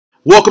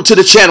Welcome to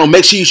the channel.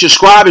 Make sure you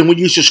subscribe, and when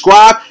you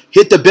subscribe,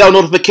 hit the bell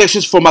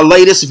notifications for my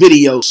latest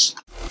videos.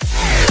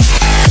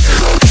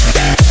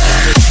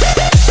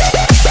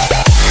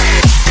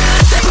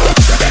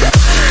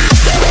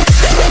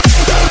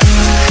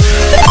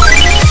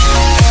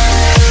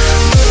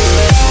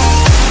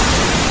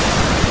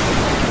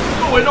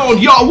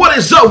 Y'all, what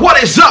is up?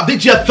 What is up?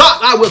 Did you thought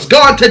I was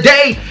gone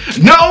today?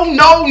 No,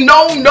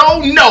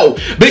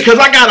 because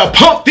I gotta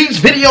pump these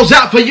videos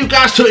out for you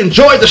guys to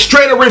enjoy the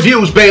straighter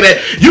reviews, baby.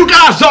 You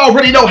guys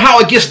already know how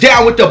it gets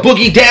down with the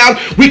boogie down.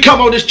 We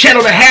come on this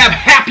channel to have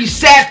happy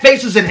sad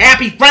faces and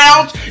happy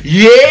frowns.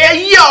 Yeah,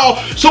 y'all.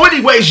 So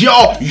anyways,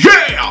 y'all,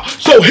 yeah.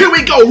 So here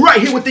we go,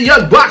 right here with the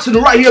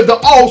unboxing right here of the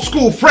old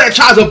school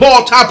franchise of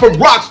all time from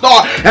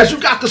Rockstar. As you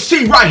got to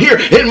see right here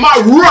in my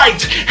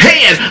right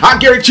hand, I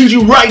guarantee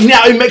you right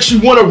now, it makes you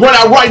want to run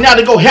out right now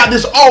to go have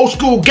this old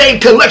school game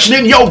collection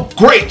in your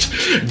great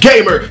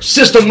gamer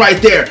system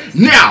right there.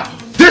 Now,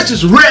 this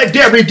is Red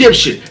Dead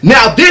Redemption.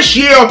 Now, this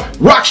year,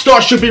 Rockstar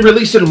should be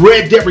releasing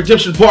Red Dead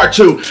Redemption Part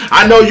 2.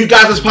 I know you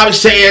guys are probably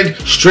saying,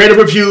 straight up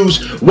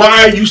reviews,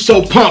 why are you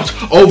so pumped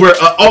over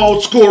an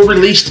old school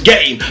released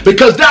game?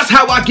 Because that's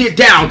how I get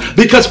down.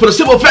 Because for the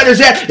simple fact is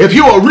that if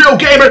you're a real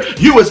gamer,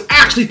 you is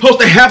actually supposed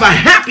to have a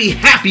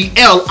happy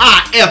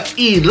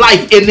L-I-F-E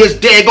life in this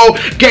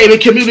daggone gaming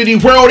community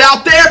world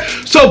out there.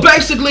 So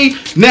basically,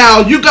 now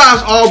you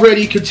guys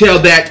already can tell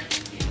that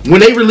when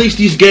they release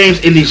these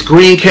games in these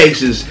green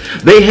cases,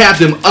 they have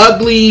them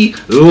ugly,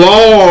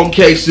 long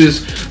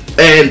cases,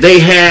 and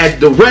they had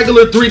the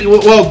regular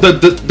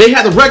they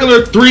had the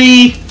regular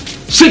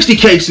 360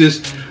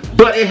 cases,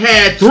 but it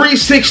had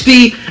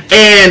 360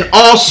 and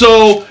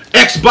also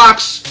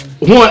Xbox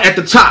One at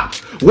the top.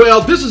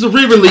 Well, this is a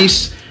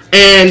re-release,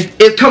 and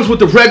it comes with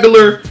the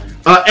regular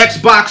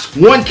Xbox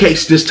One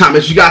case this time,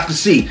 as you guys can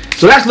see.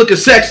 So that's looking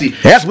sexy.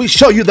 As we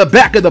show you the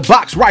back of the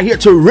box right here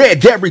to Red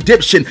Dead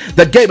Redemption,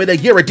 the Game of the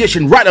Year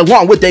edition, right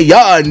along with the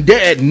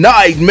Undead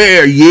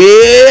Nightmare.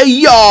 Yeah,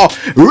 y'all.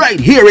 Right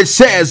here it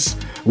says,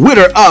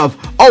 winner of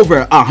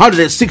over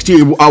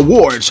 160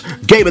 awards,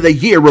 Game of the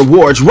Year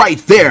rewards right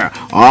there.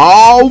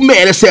 Oh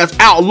man, it says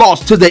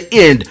Outlaws to the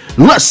end.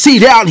 Let's see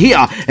down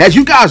here. As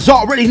you guys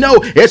already know,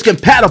 it's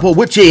compatible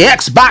with your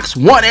Xbox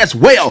One as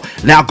well.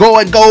 Now go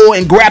and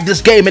grab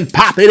this game and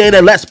pop it in,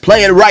 and let's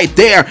play it right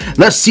there.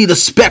 Let's see the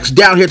specs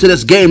down here to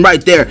this game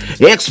right there.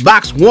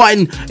 Xbox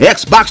One,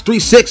 Xbox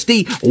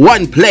 360,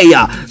 one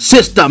player,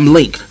 system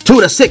link,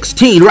 2 to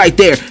 16 right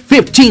there,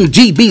 15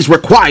 GBs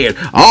required.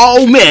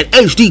 Oh man,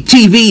 HD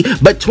TV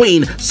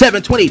between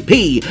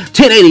 720p,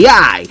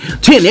 1080i,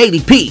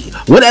 1080p,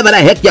 whatever the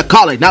heck you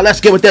call it. Now let's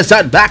get with this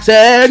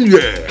unboxing.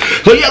 Yeah.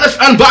 So yeah, let's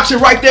unbox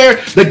it right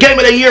there. The Game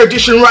of the Year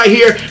edition right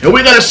here, and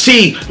we're gonna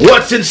see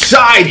what's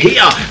inside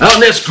here on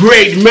this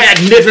great,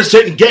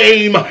 magnificent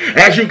game.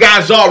 As you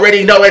guys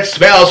already know, it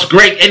smells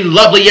great and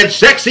lovely and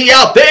sexy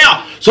out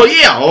there. So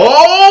yeah,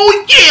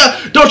 oh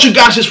yeah, don't you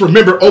guys just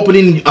remember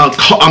opening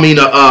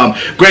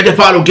Grand Theft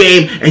Auto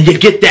game, and you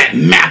get that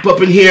map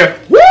up in here.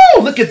 Woo!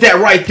 Look at that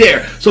right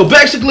there. So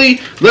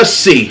basically, let's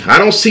see. I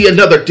don't see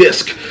another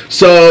disc,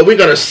 so we're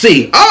gonna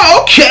see.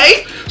 Oh,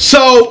 okay.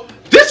 So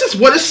this is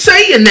what it's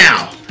saying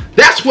now.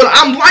 That's what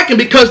I'm liking,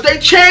 because they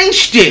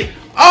changed it.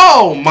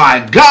 Oh my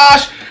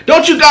gosh.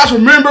 Don't you guys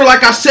remember,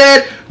 like I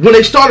said, when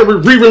they started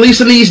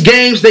re-releasing these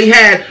games, they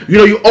had, you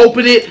know, you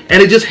open it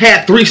and it just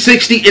had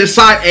 360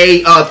 inside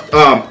a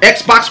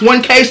Xbox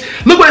One case.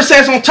 Look what it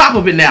says on top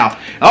of it now.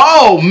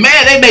 Oh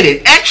man, they made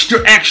it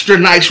extra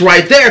nice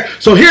right there.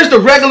 So here's the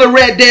regular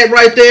Red Dead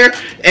right there,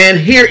 and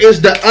here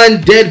is the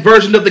undead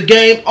version of the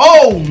game.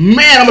 Oh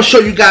man, I'm gonna show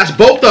you guys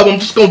both of them. I'm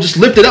just gonna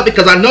lift it up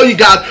because I know you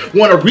guys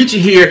want to reach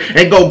in here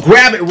and go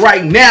grab it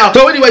right now.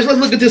 So anyways, let's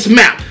look at this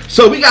map.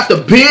 So we got the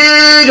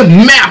big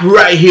map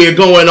right here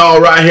going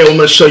on right here. I'm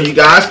gonna show you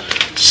guys.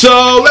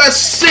 So let's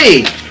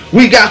see.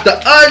 We got the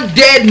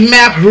undead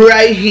map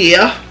right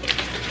here.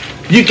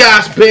 You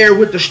guys bear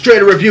with the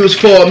straighter reviews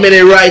for a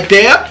minute right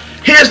there.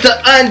 Here's the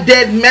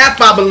undead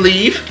map, I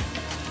believe.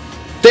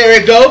 There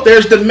it go.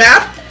 There's the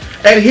map.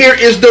 And here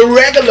is the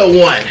regular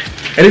one.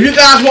 And if you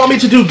guys want me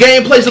to do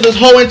gameplays of this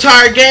whole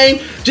entire game,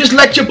 just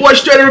let your boy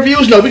Straighter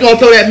Reviews know. We're going to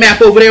throw that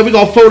map over there. We're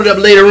going to fold it up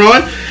later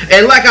on.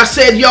 And like I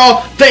said,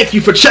 y'all, thank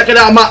you for checking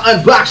out my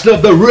unboxing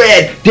of the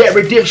Red Dead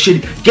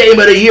Redemption Game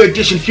of the Year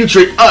edition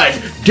featuring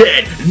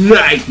Undead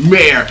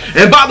Nightmare.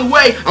 And by the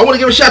way, I want to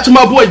give a shout out to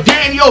my boy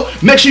Daniel.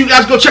 Make sure you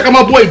guys go check out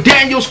my boy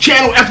Daniel's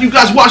channel after you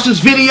guys watch this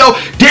video.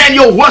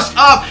 Daniel, what's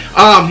up?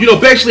 You know,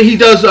 basically he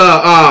does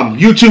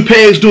YouTube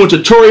page doing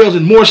tutorials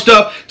and more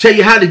stuff. Tell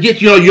you how to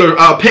get, you know, your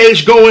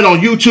page going on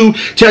YouTube.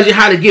 Tells you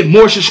how to get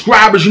more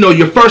subscribers, you know,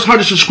 your first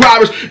 100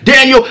 subscribers.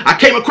 Daniel, I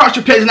came across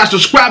your page and I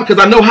subscribed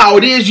because I know how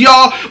it is,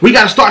 y'all. We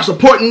got to start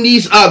supporting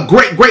these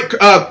great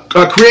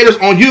creators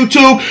on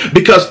YouTube,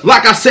 because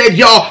like I said,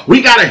 y'all,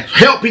 we got to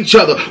help each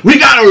other. We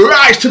got to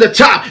rise to the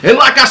top. And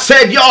like I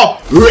said,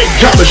 y'all, rate,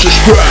 comment,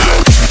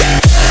 subscribe.